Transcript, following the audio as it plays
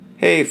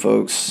Hey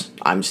folks,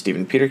 I'm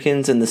Stephen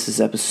Peterkins, and this is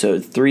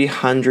episode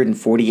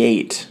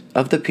 348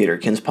 of the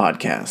Peterkins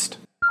Podcast.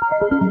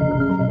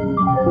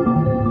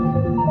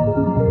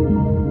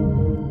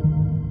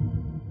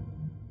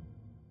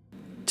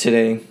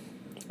 Today,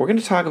 we're going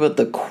to talk about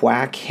the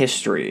Quack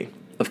history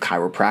of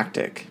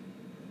chiropractic.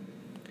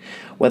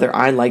 Whether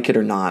I like it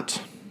or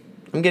not,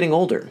 I'm getting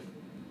older.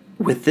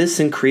 With this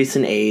increase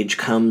in age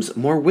comes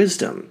more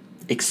wisdom,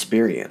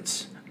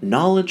 experience,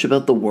 knowledge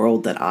about the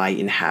world that I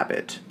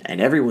inhabit,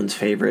 and everyone's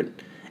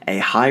favorite, a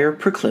higher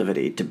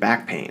proclivity to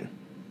back pain.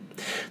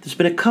 There's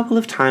been a couple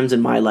of times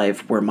in my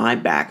life where my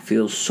back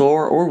feels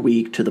sore or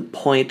weak to the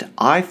point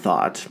I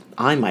thought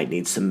I might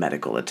need some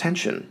medical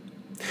attention.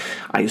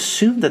 I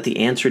assumed that the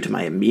answer to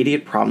my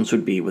immediate problems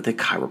would be with a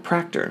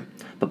chiropractor,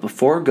 but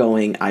before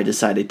going, I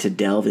decided to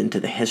delve into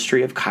the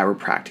history of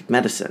chiropractic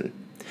medicine.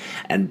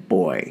 And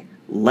boy,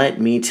 let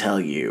me tell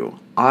you,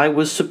 I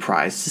was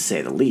surprised to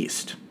say the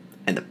least.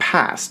 In the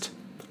past,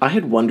 I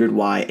had wondered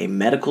why a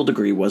medical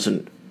degree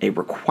wasn't a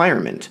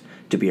requirement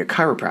to be a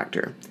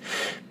chiropractor.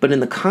 But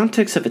in the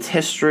context of its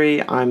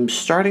history, I'm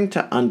starting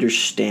to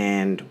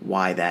understand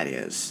why that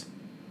is.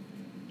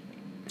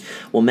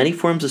 While many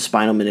forms of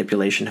spinal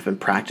manipulation have been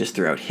practiced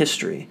throughout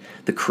history,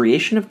 the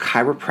creation of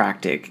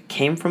chiropractic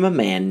came from a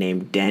man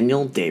named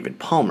Daniel David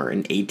Palmer in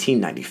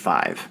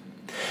 1895.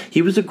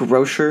 He was a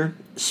grocer,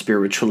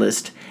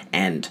 spiritualist,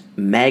 and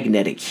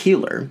magnetic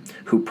healer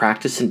who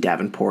practiced in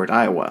Davenport,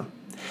 Iowa.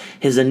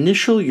 His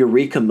initial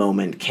eureka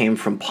moment came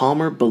from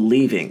Palmer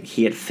believing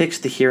he had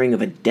fixed the hearing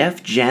of a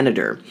deaf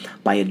janitor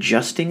by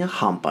adjusting a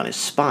hump on his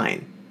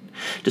spine.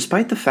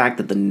 Despite the fact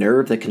that the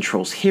nerve that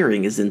controls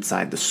hearing is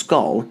inside the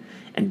skull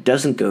and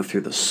doesn't go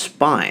through the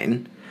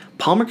spine,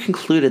 Palmer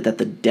concluded that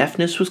the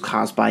deafness was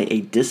caused by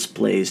a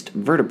displaced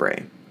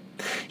vertebrae.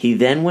 He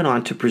then went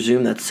on to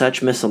presume that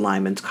such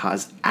misalignments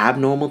cause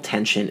abnormal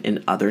tension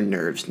in other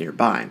nerves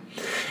nearby,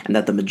 and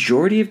that the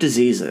majority of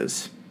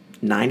diseases,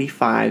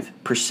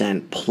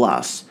 95%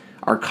 plus,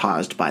 are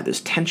caused by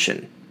this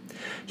tension.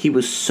 He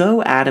was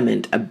so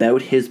adamant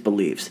about his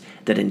beliefs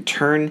that in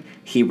turn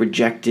he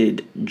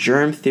rejected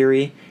germ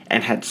theory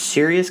and had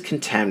serious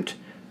contempt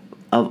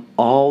of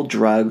all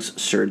drugs,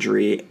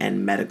 surgery,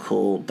 and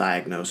medical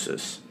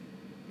diagnosis.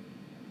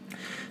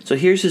 So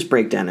here's his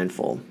breakdown in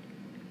full.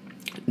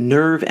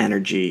 Nerve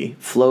energy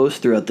flows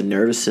throughout the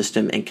nervous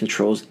system and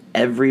controls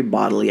every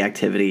bodily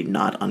activity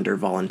not under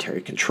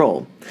voluntary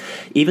control.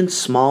 Even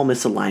small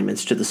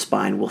misalignments to the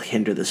spine will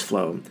hinder this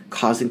flow,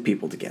 causing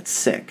people to get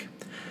sick.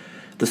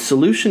 The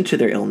solution to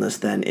their illness,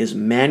 then, is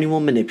manual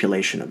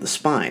manipulation of the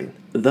spine,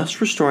 thus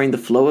restoring the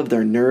flow of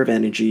their nerve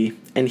energy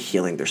and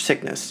healing their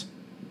sickness.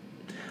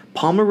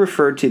 Palmer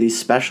referred to these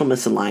special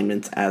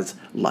misalignments as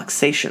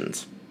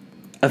luxations.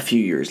 A few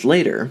years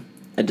later,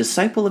 a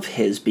disciple of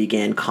his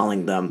began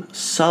calling them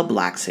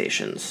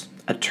subluxations,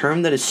 a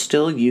term that is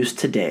still used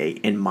today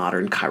in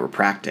modern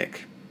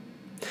chiropractic.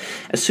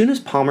 As soon as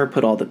Palmer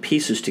put all the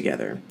pieces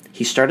together,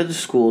 he started a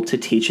school to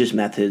teach his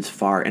methods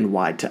far and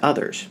wide to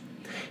others.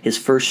 His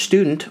first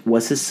student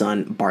was his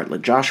son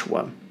Bartlett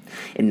Joshua.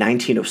 In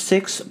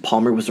 1906,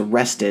 Palmer was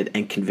arrested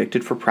and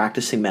convicted for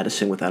practicing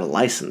medicine without a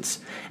license,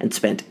 and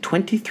spent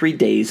 23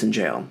 days in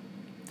jail.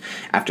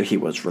 After he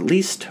was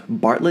released,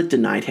 Bartlett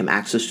denied him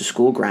access to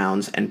school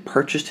grounds and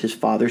purchased his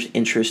father's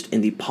interest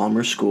in the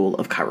Palmer School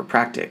of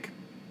Chiropractic.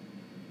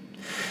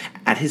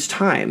 At his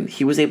time,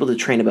 he was able to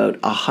train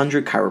about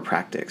 100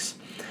 chiropractics.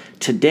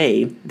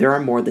 Today, there are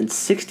more than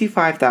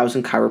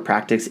 65,000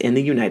 chiropractics in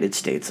the United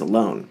States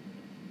alone.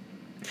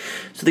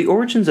 So the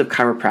origins of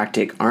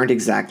chiropractic aren't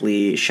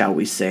exactly, shall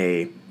we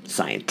say,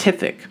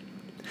 scientific.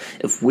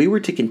 If we were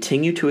to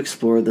continue to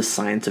explore the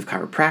science of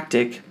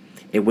chiropractic,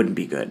 it wouldn't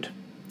be good.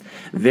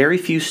 Very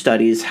few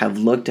studies have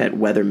looked at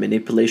whether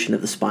manipulation of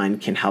the spine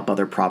can help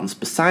other problems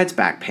besides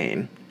back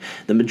pain.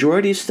 The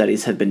majority of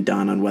studies have been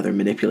done on whether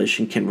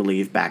manipulation can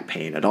relieve back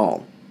pain at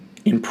all.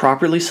 In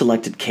properly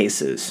selected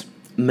cases,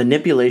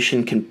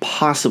 manipulation can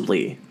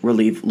possibly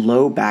relieve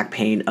low back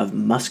pain of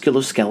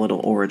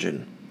musculoskeletal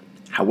origin.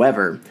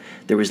 However,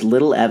 there is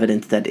little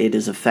evidence that it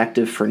is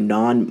effective for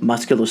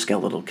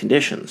non-musculoskeletal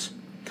conditions.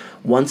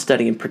 One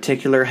study in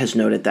particular has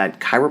noted that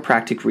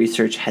chiropractic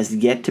research has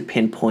yet to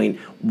pinpoint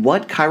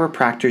what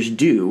chiropractors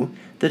do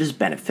that is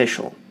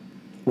beneficial.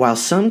 While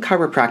some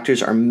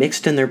chiropractors are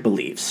mixed in their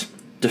beliefs,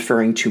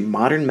 deferring to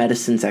modern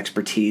medicine's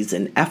expertise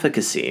and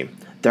efficacy,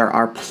 there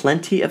are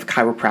plenty of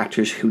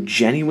chiropractors who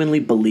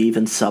genuinely believe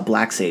in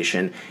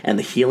subluxation and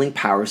the healing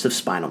powers of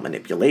spinal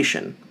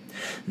manipulation.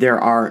 There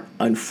are,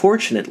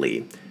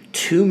 unfortunately,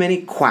 too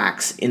many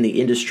quacks in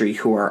the industry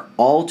who are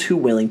all too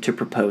willing to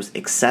propose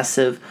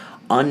excessive,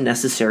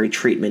 unnecessary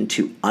treatment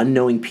to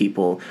unknowing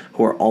people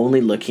who are only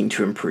looking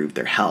to improve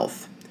their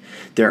health.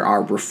 There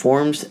are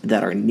reforms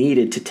that are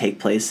needed to take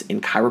place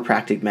in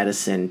chiropractic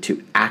medicine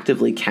to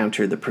actively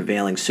counter the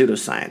prevailing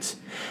pseudoscience,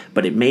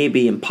 but it may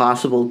be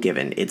impossible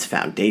given its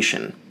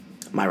foundation.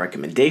 My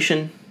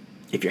recommendation,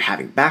 if you're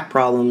having back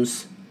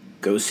problems,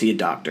 go see a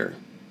doctor.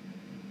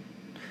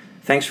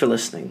 Thanks for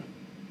listening,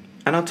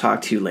 and I'll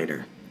talk to you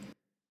later.